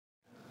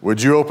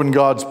Would you open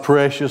God's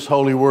precious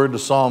holy word to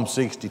Psalm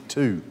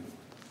 62,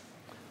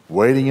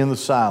 waiting in the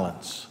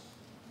silence.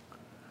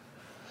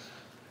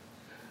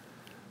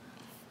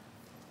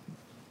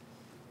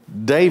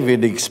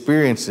 David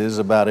experiences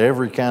about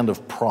every kind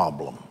of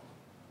problem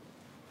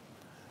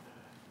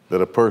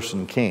that a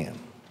person can.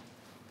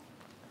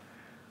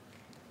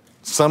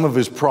 Some of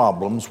his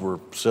problems were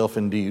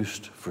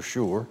self-induced, for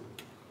sure.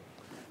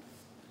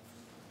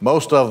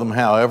 Most of them,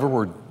 however,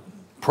 were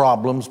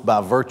problems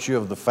by virtue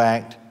of the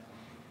fact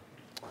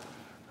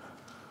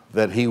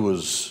that he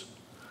was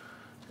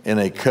in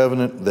a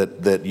covenant,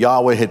 that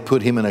Yahweh had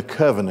put him in a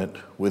covenant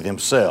with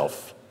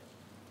himself.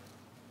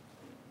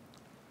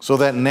 So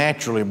that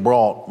naturally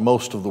brought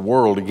most of the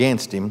world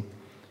against him,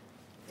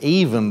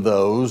 even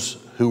those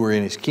who were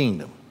in his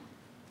kingdom.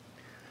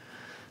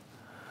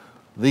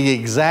 The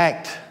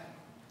exact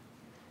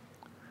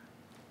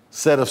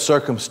set of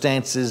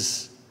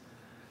circumstances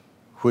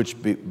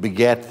which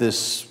begat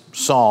this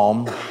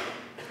psalm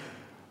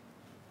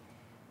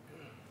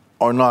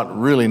are not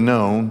really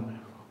known.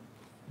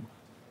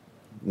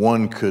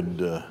 One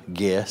could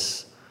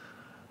guess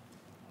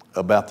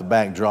about the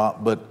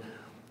backdrop, but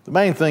the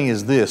main thing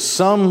is this.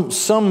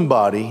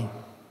 Somebody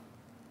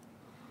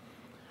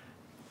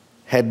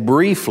had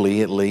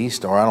briefly, at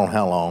least, or I don't know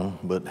how long,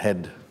 but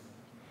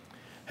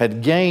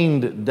had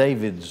gained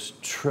David's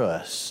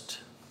trust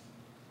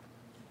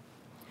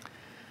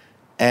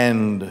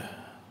and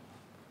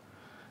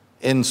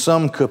in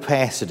some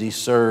capacity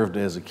served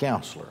as a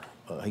counselor,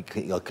 a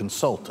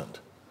consultant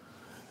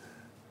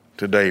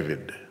to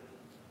David.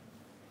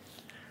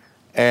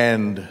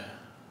 And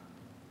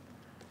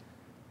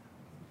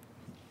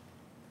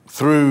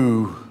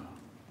through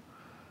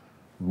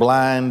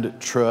blind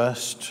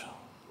trust,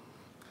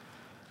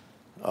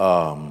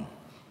 a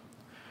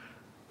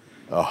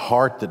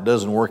heart that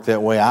doesn't work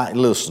that way. I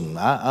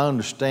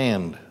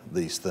understand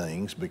these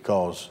things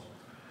because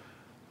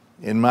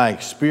in my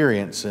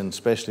experience, and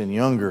especially in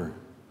younger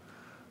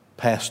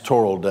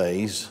pastoral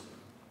days,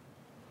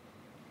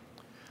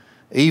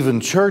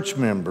 even church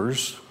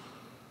members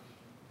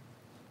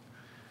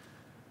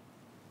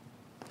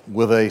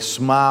with a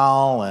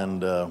smile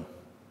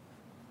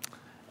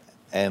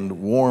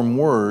and warm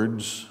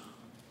words,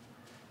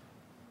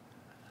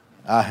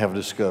 I have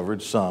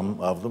discovered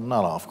some of them,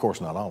 not all, of course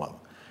not all of them,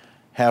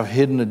 have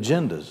hidden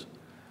agendas.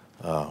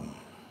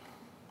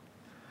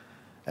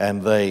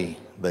 And they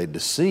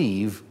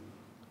deceive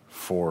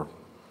for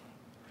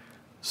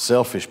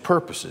selfish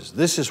purposes.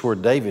 This is where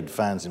David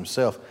finds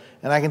himself.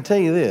 And I can tell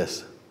you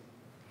this,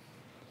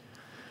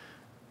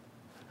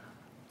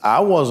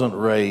 I wasn't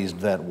raised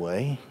that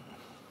way,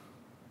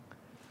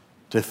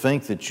 to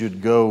think that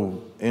you'd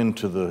go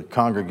into the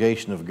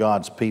congregation of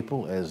God's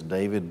people as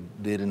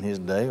David did in his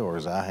day, or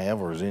as I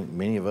have, or as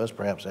many of us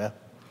perhaps have,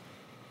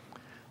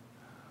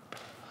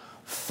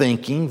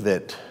 thinking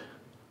that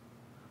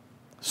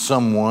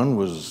someone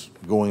was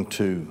going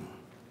to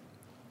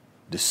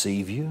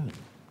deceive you,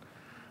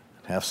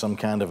 have some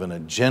kind of an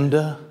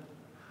agenda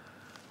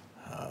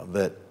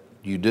that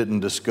you didn't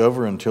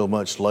discover until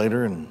much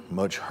later and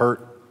much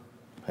hurt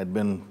had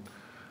been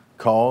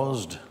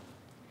caused.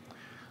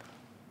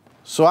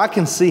 So I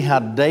can see how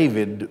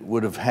David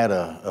would have had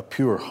a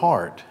pure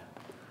heart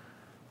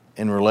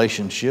in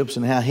relationships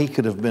and how he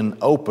could have been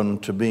open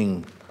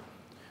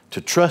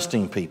to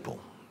trusting people,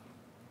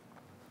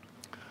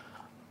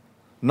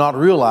 not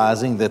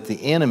realizing that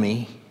the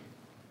enemy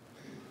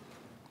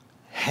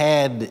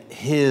had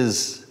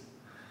his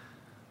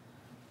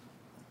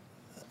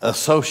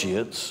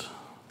associates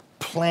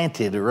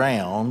planted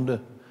around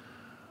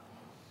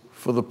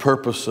for the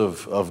purpose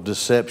of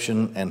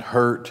deception and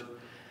hurt,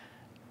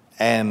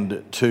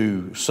 and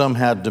to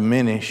somehow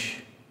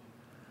diminish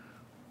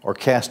or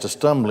cast a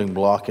stumbling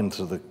block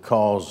into the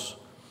cause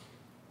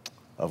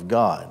of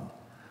God.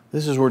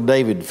 This is where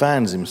David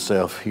finds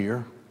himself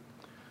here.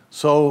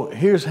 So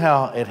here's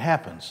how it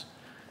happens.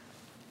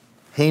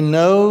 He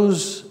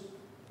knows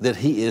that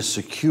he is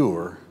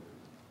secure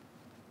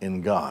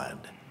in God.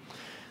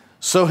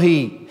 So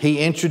he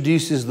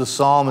introduces the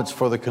psalm. It's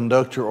for the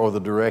conductor or the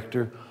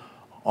director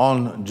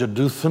on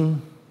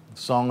Jeduthun,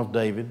 Song of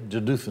David,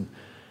 Jeduthun.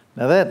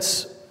 Now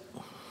there's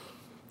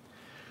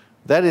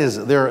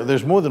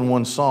more than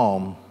one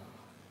psalm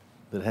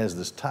that has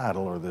this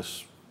title or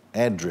this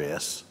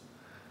address.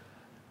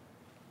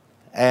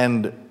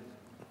 And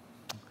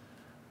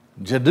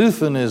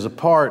Jeduthun is a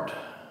part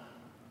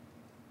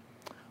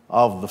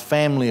of the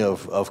family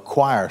of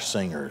choir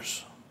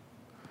singers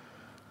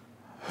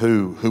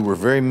who were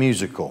very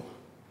musical.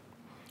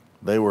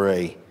 They were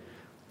a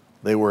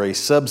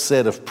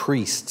subset of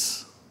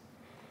priests,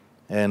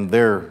 and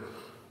their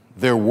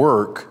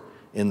work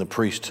in the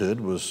priesthood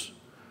was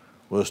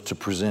to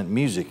present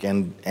music,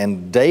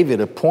 and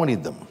David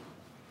appointed them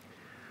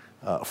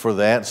for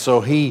that.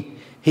 So he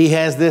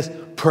has this.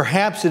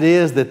 Perhaps it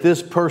is that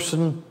this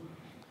person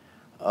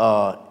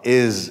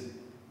is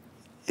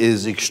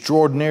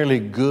extraordinarily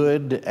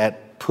good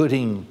at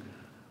putting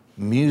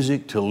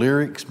music to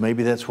lyrics.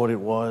 Maybe that's what it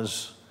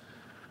was.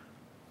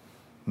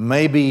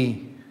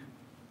 Maybe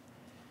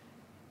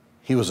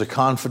He was a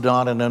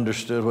confidant and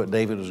understood what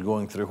David was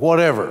going through.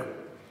 Whatever.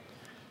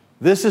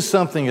 This is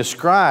something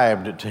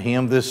ascribed to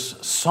him, this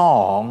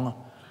song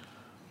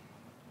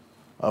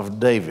of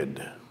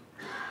David.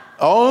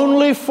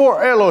 Only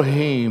for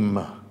Elohim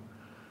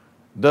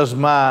does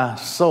my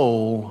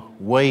soul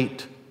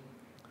wait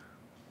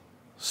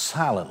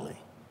silently.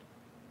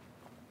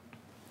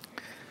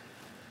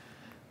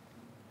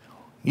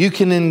 You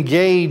can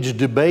engage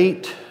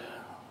debate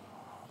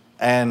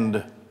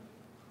and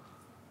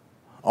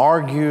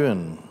argue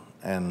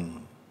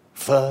and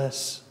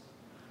fuss,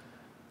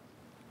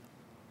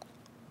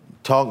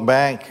 talk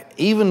back,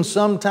 even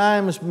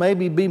sometimes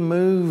maybe be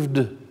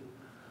moved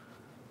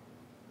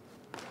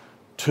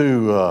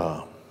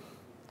to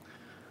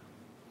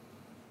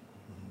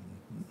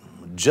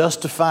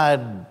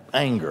justified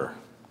anger.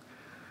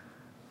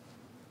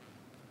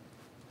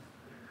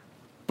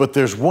 But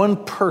there's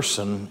one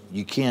person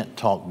you can't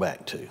talk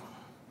back to.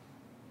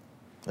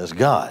 That's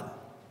God.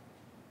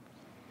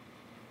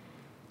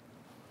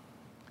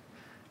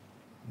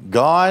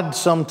 God,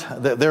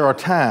 there are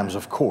times,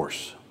 of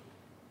course,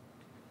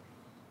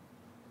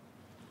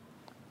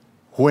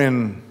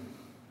 when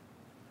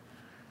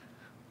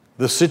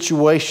the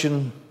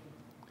situation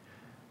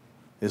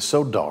is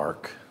so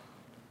dark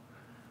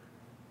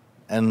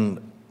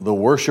and the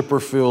worshiper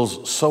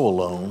feels so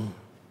alone,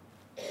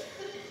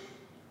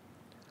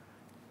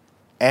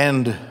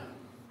 and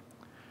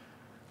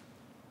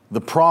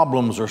the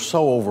problems are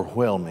so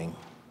overwhelming.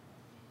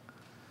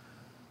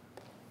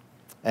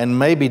 And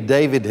maybe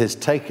David has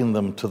taken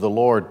them to the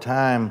Lord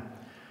time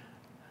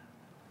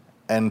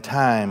and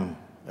time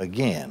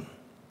again.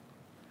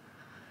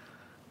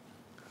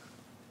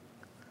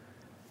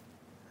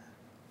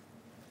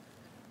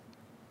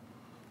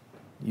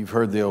 You've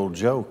heard the old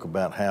joke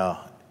about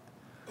how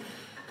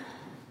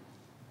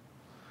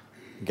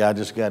a guy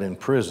just got in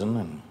prison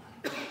and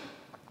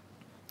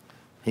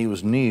he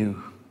was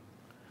new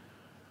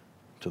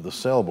to the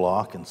cell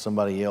block, and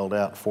somebody yelled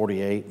out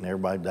 48 and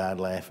everybody died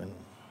laughing.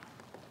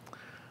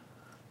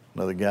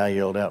 Another guy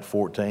yelled out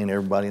 14,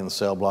 everybody in the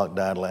cell block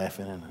died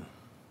laughing. And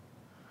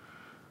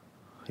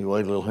he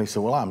waited a little, he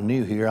said, well, I'm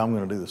new here, I'm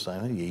going to do the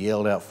same thing. He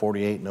yelled out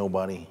 48,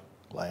 nobody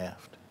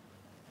laughed.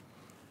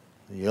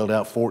 He yelled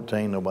out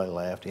 14, nobody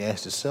laughed. He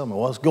asked his cellmate,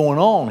 what's going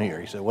on here?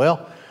 He said,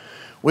 well,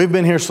 we've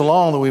been here so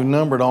long that we've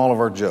numbered all of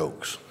our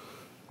jokes.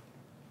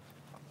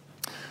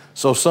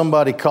 So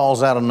somebody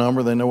calls out a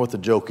number, they know what the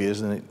joke is,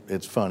 and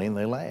it's funny, and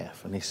they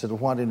laugh. And he said, well,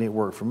 why didn't it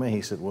work for me?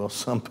 He said, well,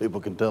 some people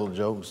can tell a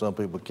joke and some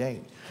people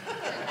can't.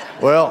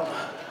 Well,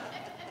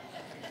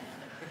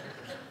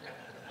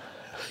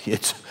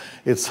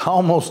 it's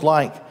almost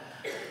like,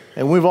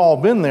 and we've all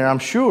been there, I'm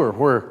sure,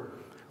 where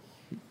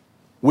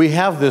we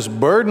have this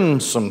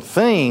burdensome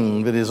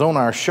thing that is on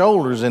our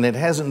shoulders and it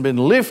hasn't been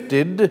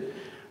lifted.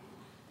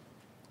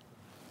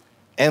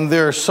 And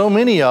there are so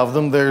many of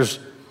them. There's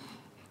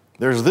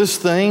this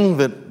thing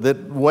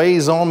that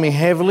weighs on me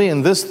heavily,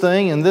 and this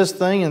thing, and this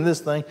thing, and this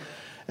thing.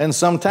 And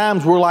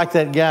sometimes we're like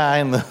that guy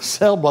in the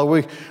cell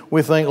block.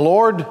 We think,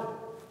 Lord,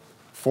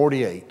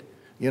 48.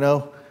 You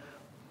know,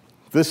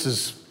 this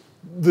is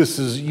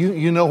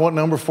you know what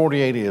number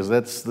 48 is.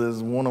 That's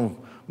one of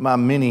my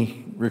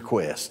many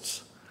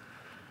requests.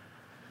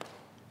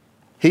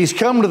 He's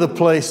come to the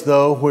place,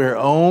 though, where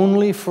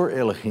only for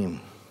Elohim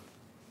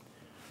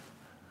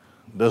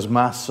does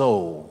my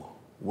soul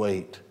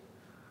wait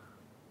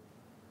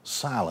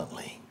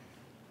silently.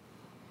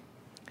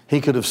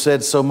 He could have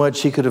said so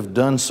much, he could have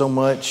done so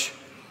much,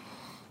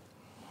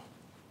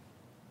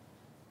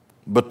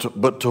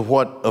 but to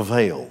what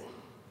avail?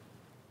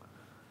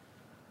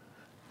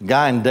 A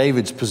guy in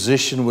David's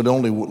position would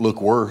only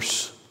look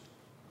worse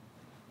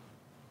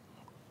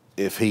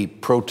if he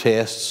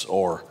protests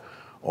or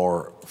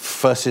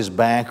fusses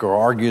back or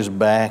argues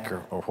back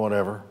or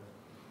whatever.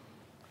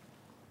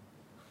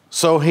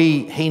 So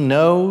he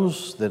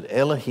knows that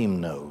Elohim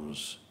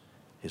knows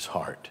his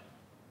heart.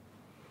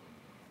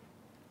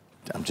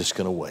 I'm just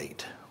going to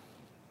wait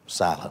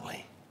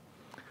silently.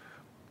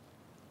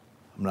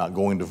 I'm not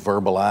going to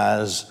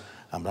verbalize.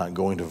 I'm not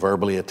going to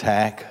verbally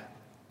attack.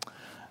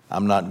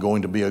 I'm not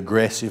going to be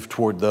aggressive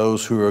toward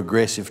those who are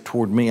aggressive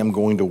toward me. I'm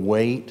going to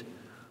wait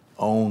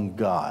on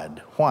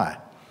God. Why?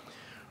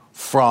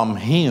 From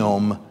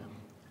Him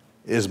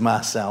is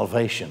my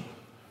salvation.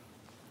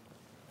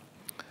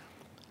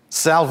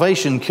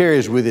 Salvation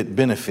carries with it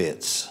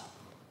benefits.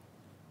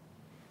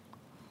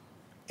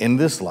 In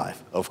this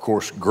life, of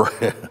course,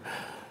 great,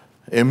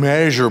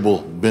 immeasurable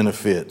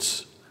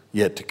benefits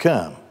yet to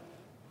come.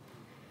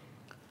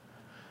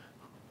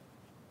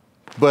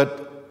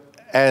 But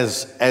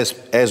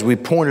as we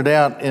pointed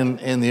out in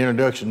the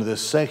introduction to this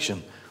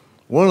section,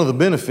 one of the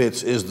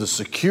benefits is the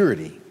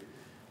security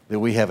that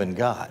we have in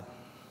God.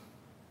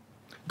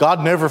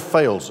 God never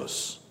fails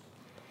us.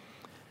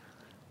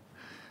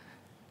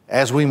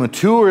 As we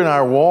mature in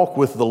our walk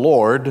with the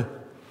Lord,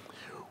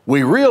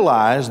 we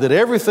realize that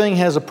everything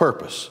has a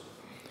purpose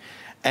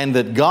and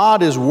that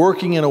God is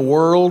working in a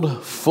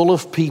world full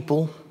of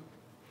people,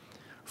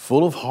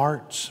 full of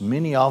hearts.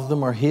 Many of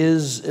them are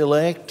His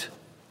elect.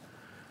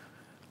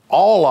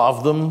 all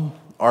of them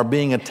are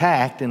being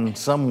attacked in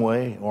some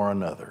way or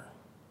another.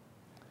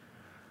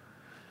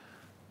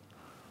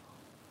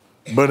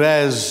 But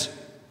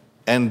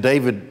and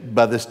David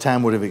by this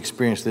time would have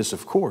experienced this,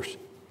 of course.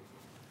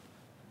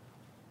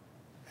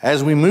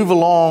 As we move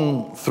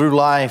along through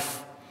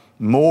life,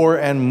 more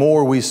and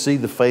more we see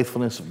the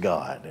faithfulness of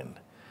God, and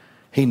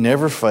He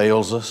never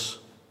fails us.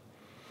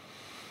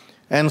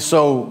 And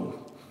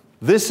so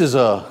this is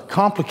a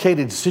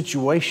complicated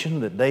situation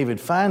that David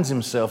finds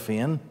himself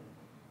in,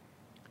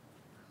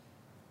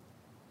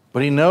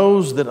 but he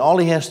knows that all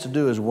he has to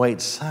do is wait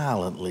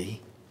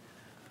silently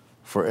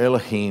for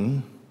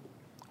Elohim.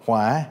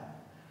 Why?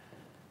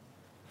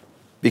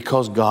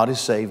 Because God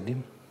has saved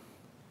him.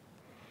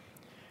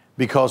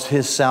 Because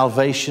his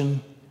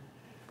salvation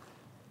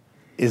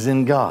is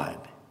in God.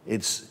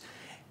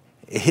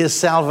 His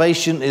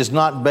salvation is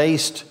not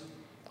based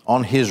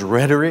on his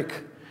rhetoric.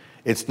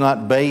 It's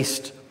not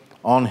based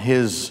on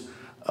his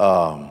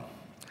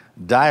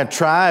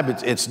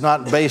diatribe. It's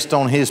not based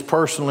on his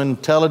personal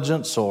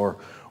intelligence or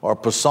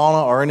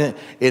persona or anything.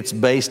 It's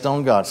based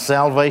on God.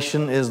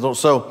 Salvation is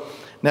so.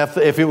 Now,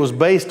 if it was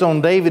based on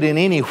David in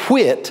any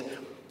whit,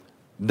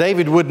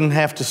 David wouldn't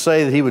have to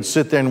say that he would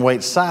sit there and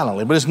wait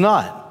silently, but it's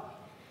not.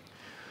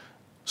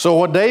 So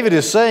what David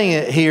is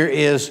saying here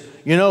is,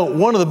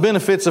 one of the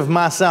benefits of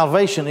my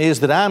salvation is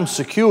that I'm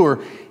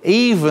secure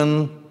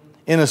even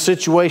in a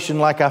situation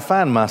like I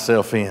find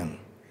myself in.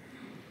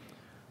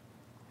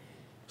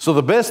 So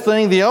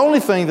the only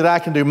thing that I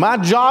can do, my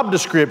job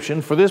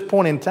description for this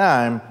point in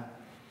time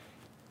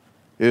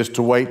is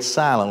to wait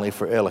silently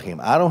for Elohim.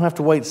 I don't have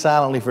to wait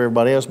silently for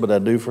everybody else, but I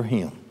do for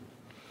him.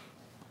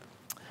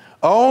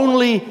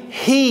 Only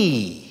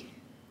He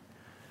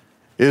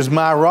is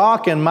my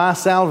rock and my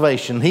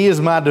salvation. He is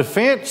my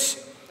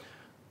defense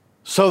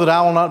so that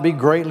I will not be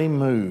greatly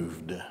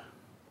moved.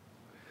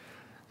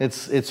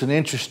 It's an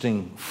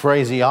interesting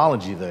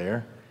phraseology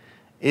there.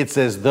 It's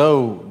as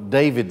though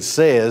David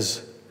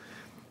says,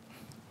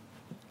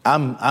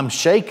 I'm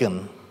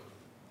shaken,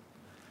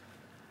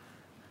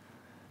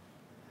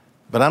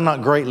 but I'm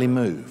not greatly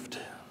moved.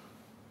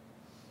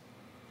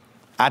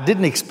 I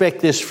didn't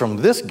expect this from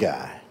this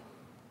guy.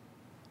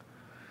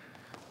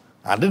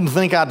 I didn't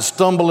think I'd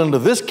stumble into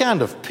this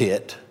kind of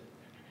pit.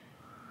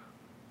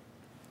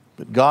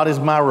 But God is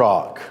my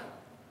rock,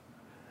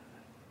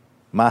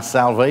 my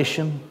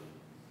salvation,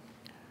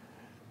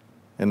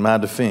 and my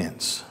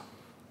defense.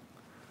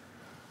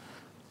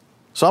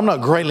 So I'm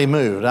not greatly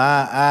moved.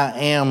 I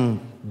am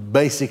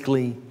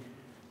basically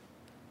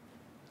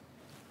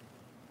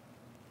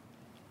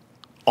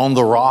on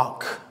the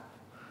rock,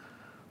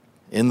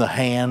 in the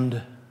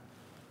hand,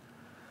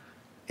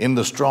 in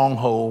the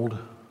stronghold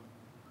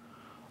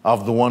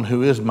of the one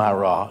who is my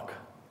rock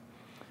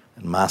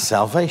and my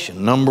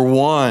salvation. Number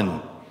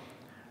one,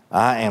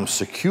 I am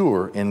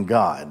secure in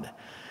God.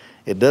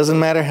 It doesn't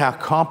matter how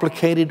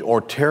complicated or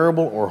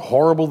terrible or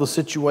horrible the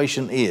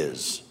situation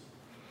is.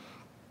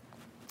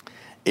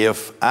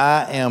 If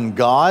I am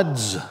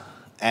God's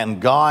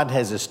and God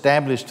has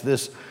established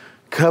this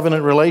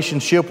covenant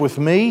relationship with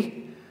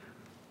me,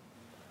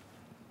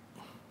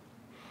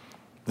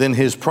 then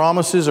His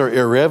promises are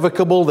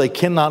irrevocable. They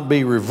cannot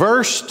be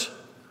reversed.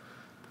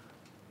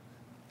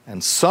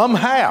 And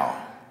somehow,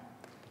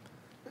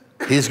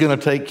 He's going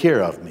to take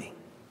care of me.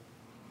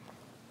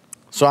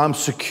 So I'm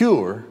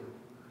secure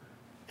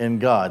in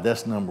God.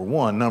 That's number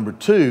one. Number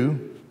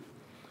two,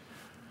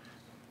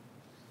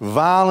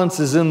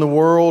 violence is in the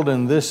world,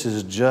 and this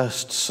is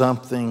just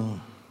something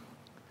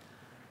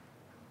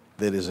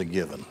that is a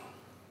given.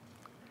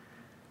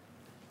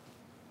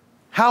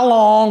 How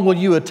long will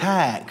you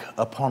attack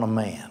upon a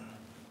man?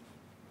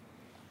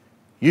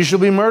 You shall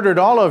be murdered,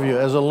 all of you,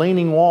 as a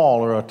leaning wall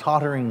or a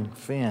tottering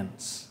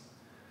fence.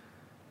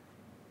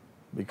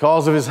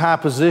 Because of his high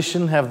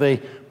position, have they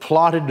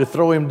plotted to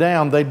throw him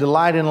down. They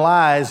delight in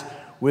lies.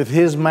 With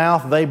his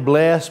mouth they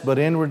bless, but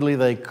inwardly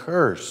they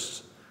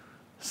curse.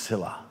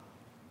 Selah.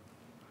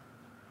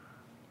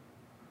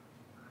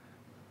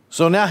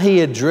 So now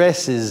he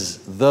addresses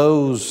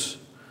those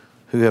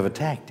who have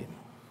attacked him.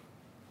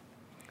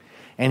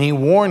 And he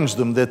warns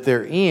them that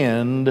their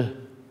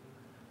end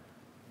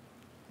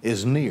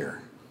is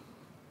near.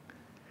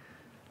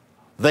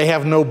 They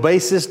have no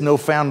basis, no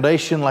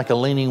foundation, like a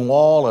leaning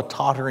wall, a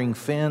tottering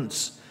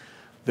fence.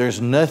 There's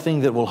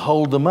nothing that will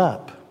hold them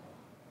up.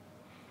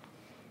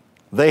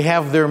 They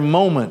have their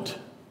moment,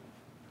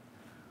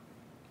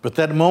 but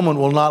that moment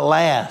will not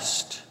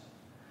last.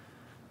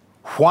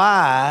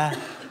 Why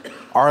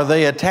are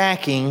they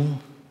attacking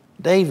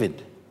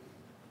David?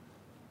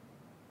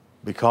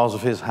 Because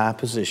of his high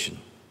position.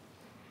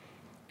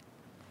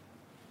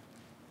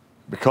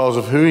 Because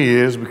of who he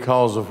is,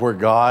 because of where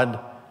God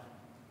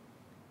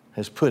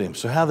has put him.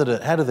 So how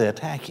do they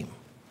attack him?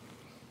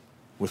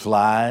 With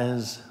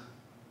lies,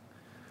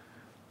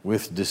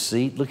 with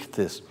deceit. Look at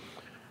this.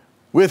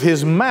 With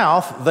his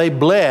mouth they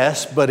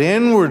bless, but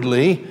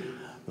inwardly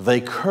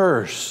they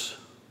curse.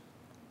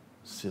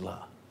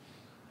 Selah.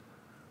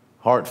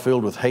 Heart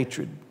filled with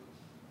hatred.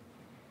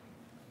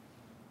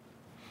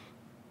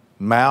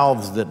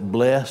 mouths that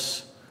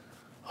bless,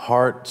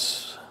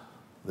 hearts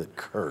that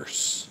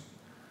curse.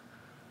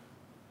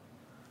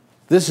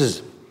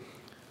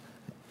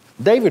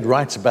 David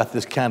writes about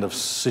this kind of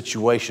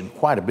situation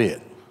quite a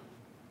bit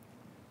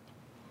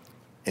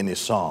in the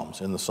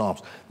Psalms.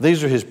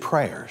 These are his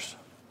prayers.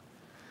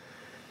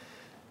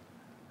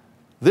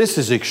 This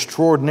is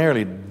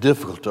extraordinarily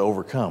difficult to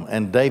overcome,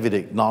 and David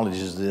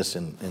acknowledges this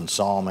in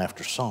psalm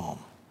after psalm.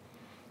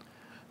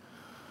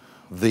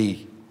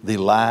 The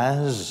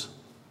lies,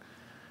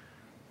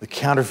 the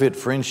counterfeit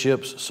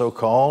friendships,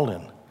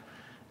 so-called,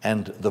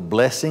 and the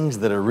blessings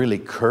that are really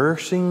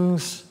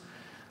cursings,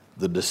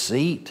 the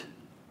deceit.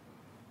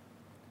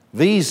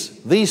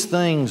 These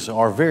things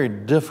are very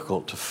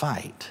difficult to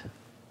fight.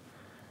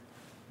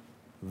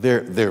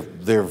 They're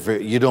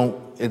very, you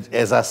don't,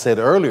 as I said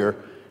earlier,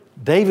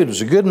 David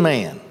was a good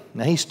man.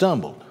 Now he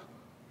stumbled.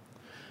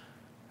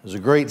 He was a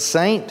great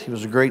saint. He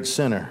was a great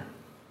sinner.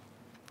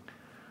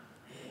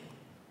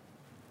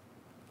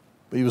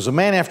 But he was a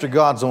man after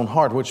God's own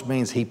heart, which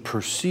means he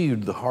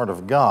pursued the heart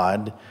of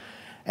God,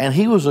 and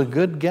he was a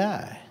good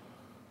guy.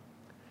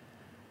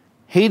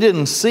 He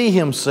didn't see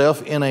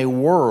himself in a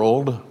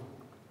world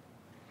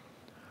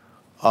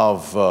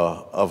of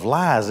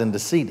lies and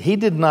deceit. He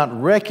did not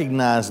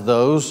recognize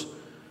those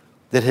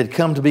that had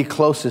come to be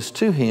closest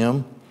to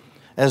him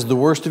as the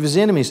worst of his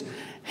enemies.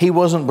 He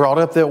wasn't brought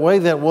up that way.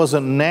 That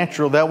wasn't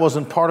natural. That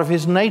wasn't part of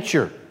his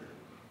nature.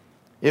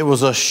 It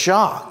was a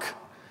shock.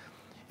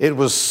 It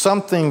was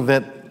something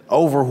that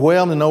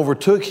overwhelmed and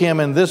overtook him,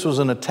 and this was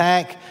an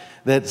attack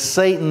that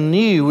Satan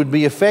knew would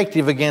be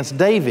effective against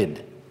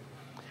David.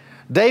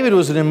 David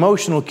was an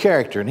emotional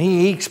character, and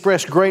he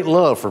expressed great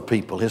love for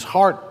people. His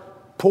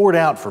heart poured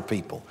out for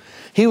people.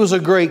 He was a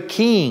great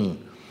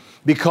king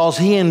because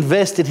he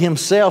invested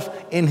himself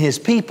in his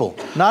people,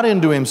 not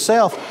into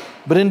himself,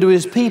 but into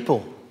his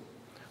people,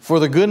 for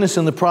the goodness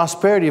and the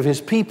prosperity of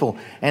his people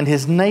and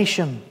his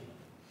nation,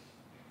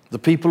 the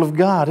people of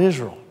God,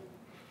 Israel.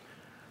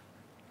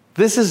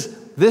 This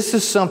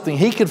is something.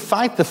 He could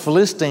fight the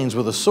Philistines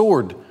with a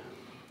sword,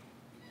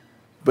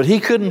 but he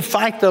couldn't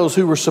fight those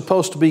who were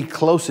supposed to be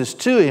closest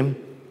to him,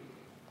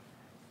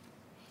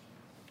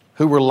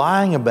 who were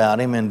lying about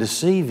him and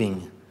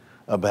deceiving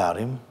about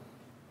him.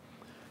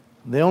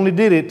 They only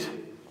did it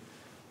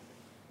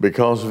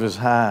because of his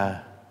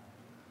high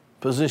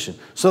position.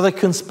 So they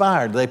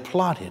conspired, they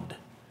plotted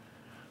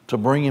to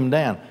bring him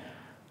down.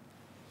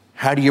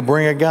 How do you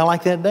bring a guy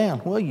like that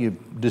down? Well, you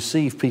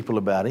deceive people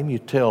about him, you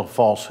tell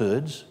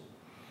falsehoods,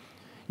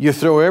 you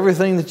throw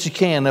everything that you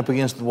can up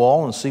against the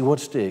wall and see what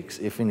sticks,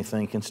 if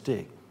anything can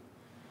stick.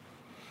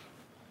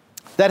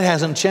 That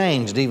hasn't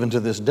changed even to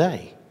this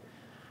day.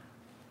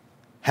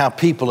 How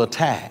people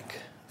attack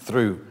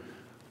through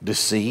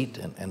deceit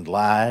and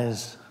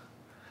lies.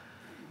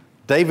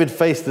 David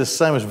faced this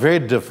same. It was very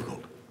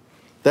difficult.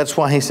 That's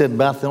why he said,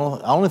 about the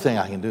only thing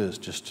I can do is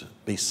just to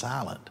be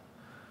silent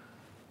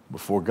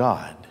before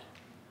God,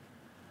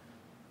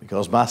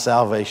 because my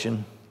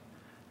salvation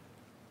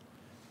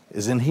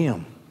is in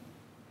Him.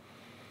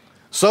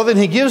 So then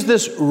he gives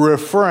this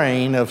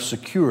refrain of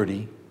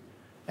security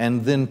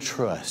and then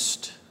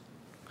trust.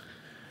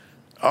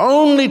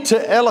 Only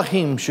to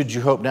Elohim should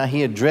you hope. Now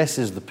he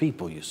addresses the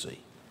people, you see.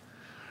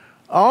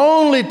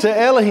 Only to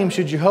Elohim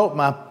should you hope,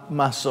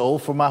 my soul,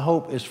 for my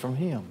hope is from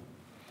Him.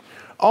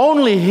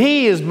 Only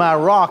He is my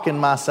rock and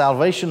my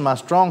salvation, my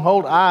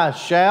stronghold. I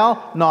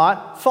shall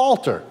not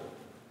falter.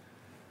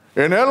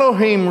 In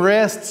Elohim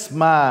rests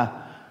my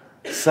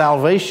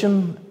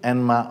salvation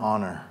and my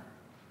honor.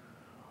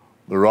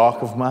 The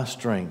rock of my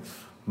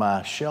strength,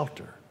 my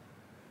shelter,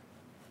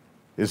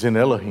 is in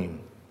Elohim.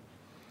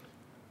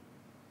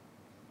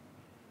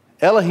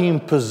 Elohim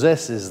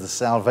possesses the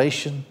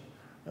salvation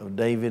of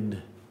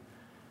David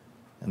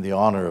and the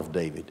honor of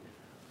David.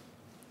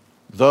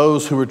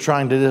 Those who are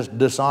trying to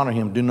dishonor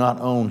Him do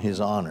not own His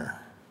honor.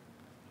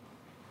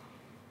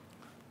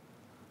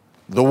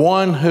 The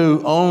one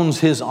who owns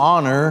His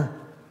honor,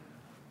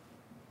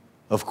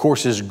 of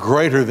course, is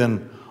greater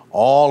than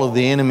all of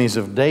the enemies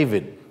of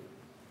David.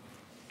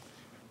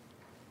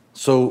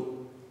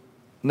 So,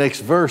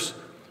 next verse,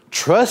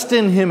 trust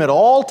in Him at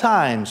all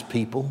times,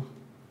 people.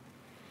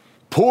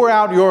 Pour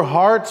out your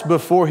hearts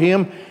before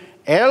Him.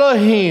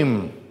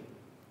 Elohim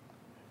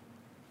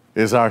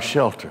is our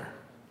shelter.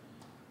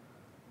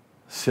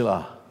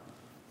 Selah.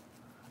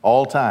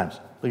 All times.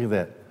 Look at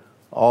that.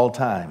 All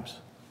times.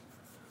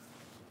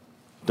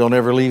 Don't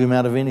ever leave Him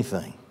out of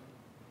anything.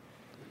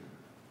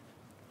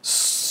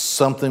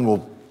 Something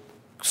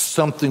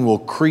will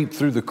creep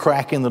through the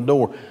crack in the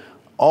door.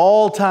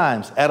 All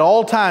times. At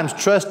all times,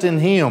 trust in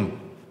Him.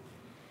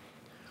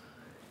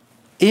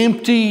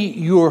 Empty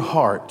your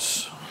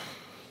hearts.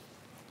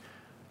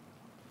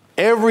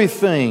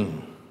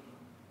 Everything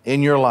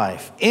in your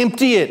life.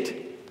 Empty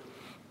it.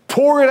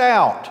 Pour it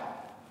out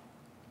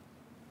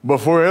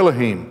before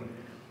Elohim,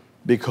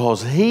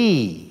 because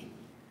He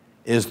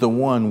is the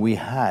one we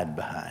hide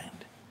behind.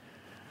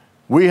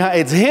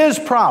 It's His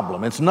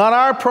problem. It's not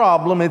our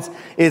problem.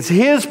 It's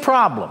His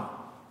problem.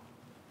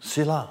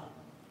 Selah.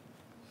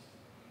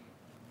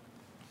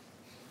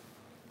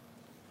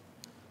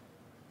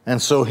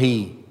 And so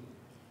he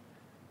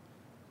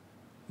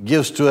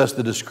gives to us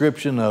the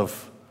description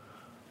of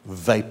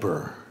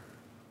vapor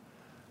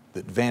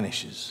that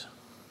vanishes.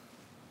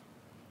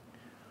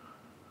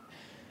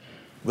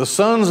 The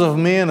sons of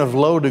men of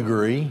low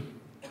degree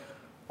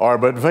are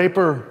but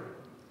vapor.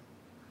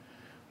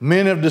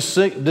 Men of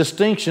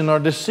distinction are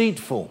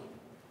deceitful.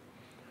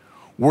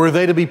 Were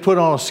they to be put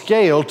on a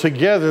scale,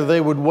 together they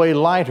would weigh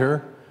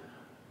lighter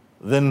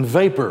than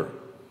vapor.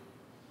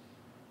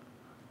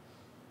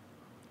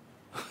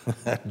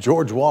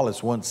 George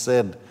Wallace once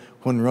said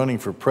when running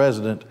for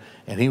president,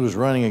 and he was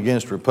running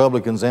against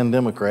Republicans and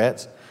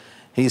Democrats,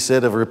 he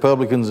said of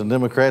Republicans and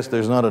Democrats,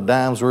 there's not a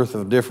dime's worth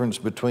of difference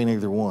between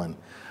either one.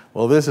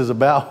 Well, this is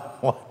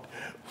about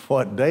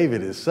what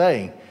David is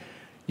saying.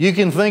 You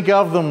can think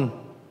of them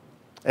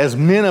as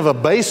men of a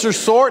baser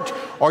sort,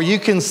 or you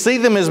can see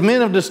them as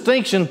men of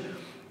distinction,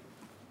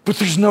 but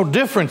there's no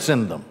difference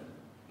in them.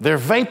 They're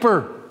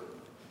vapor.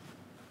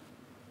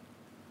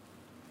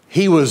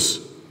 He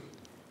was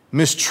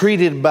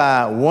mistreated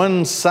by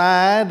one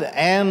side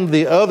and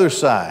the other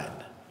side.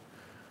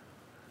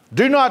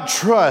 Do not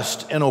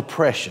trust in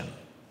oppression.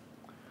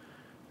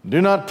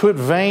 Do not put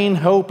vain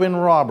hope in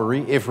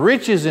robbery. If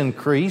riches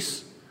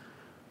increase,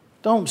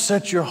 don't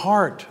set your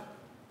heart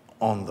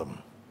on them.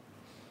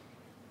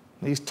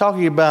 He's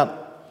talking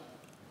about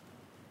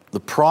the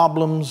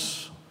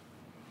problems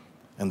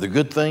and the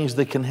good things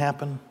that can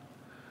happen.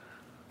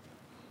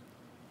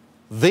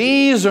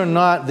 These are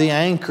not the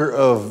anchor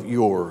of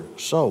your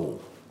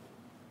soul.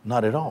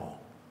 Not at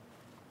all.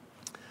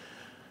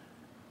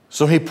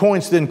 So he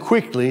points then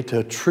quickly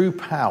to true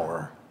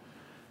power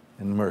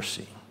and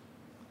mercy.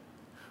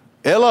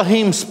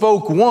 Elohim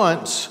spoke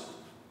once,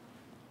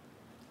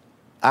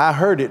 I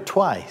heard it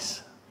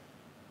twice.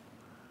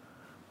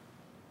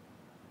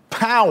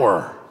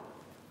 Power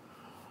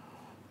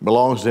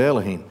belongs to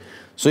Elohim.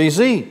 So you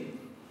see,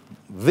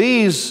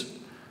 these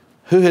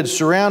who had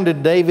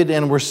surrounded David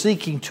and were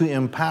seeking to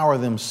empower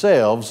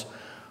themselves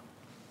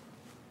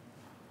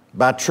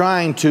by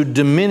trying to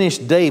diminish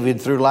David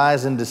through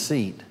lies and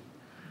deceit,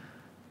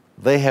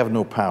 they have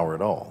no power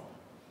at all.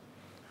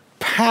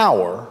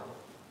 Power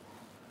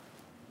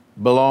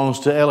belongs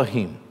to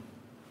Elohim.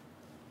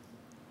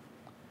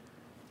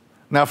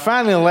 Now,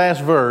 finally, the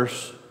last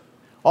verse,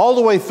 all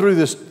the way through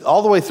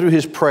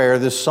his prayer,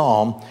 this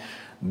psalm,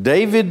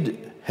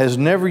 David has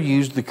never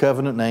used the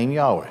covenant name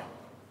Yahweh.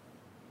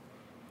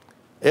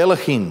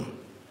 Elohim.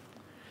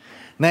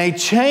 Now he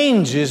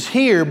changes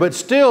here, but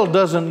still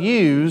doesn't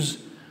use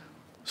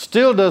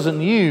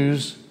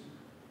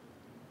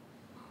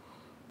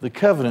the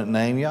covenant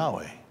name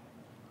Yahweh.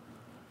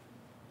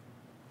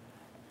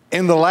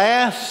 In the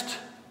last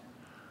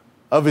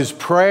of his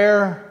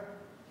prayer,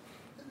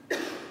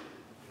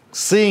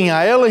 seeing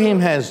how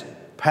Elohim has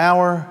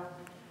power,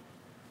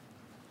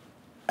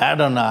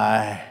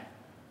 Adonai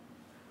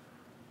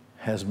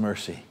has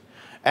mercy.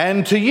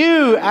 And to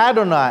you,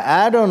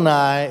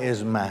 Adonai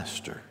is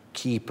master,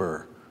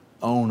 keeper,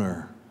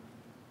 owner.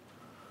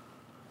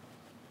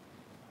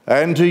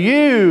 And to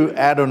you,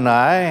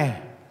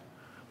 Adonai,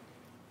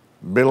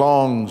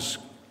 belongs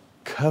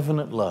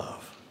covenant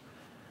love.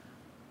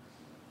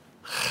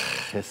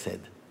 Chesed,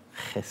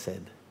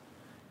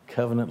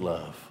 covenant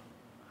love.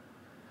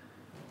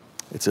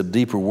 It's a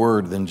deeper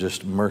word than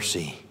just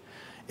mercy.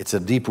 It's a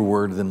deeper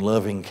word than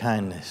loving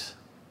kindness.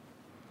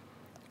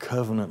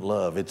 Covenant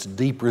love. It's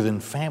deeper than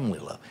family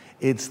love.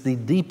 It's the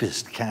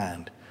deepest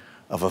kind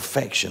of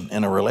affection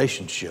in a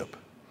relationship.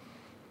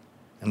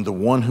 And the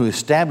one who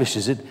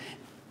establishes it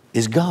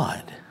is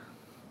God.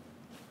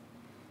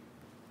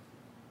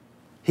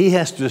 He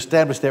has to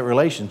establish that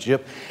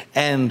relationship,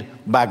 and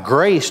by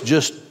grace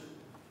just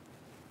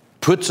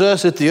puts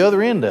us at the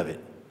other end of it.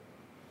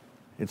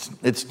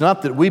 It's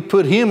not that we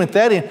put him at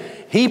that end.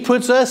 He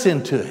puts us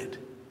into it.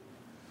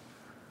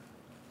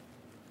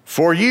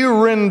 For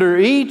you render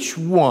each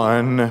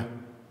one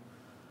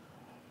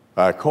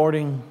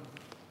according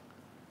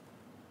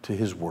to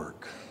his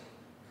work.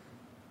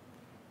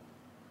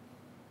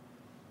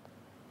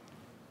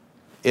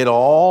 It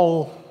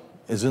all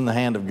is in the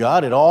hand of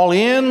God. It all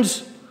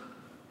ends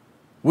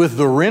with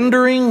the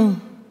rendering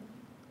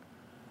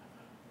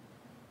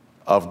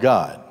of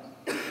God.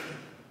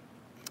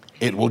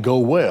 It will go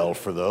well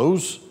for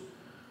those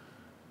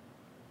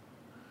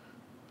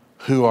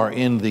who are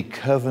in the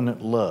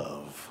covenant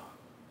love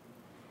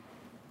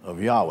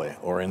of Yahweh,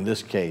 or in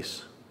this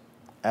case,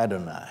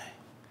 Adonai,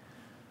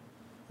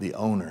 the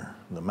owner,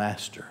 the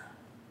master,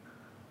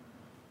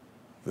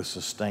 the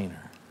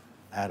sustainer,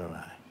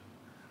 Adonai.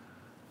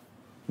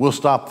 We'll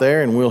stop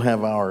there and we'll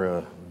have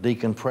our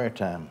deacon prayer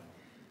time.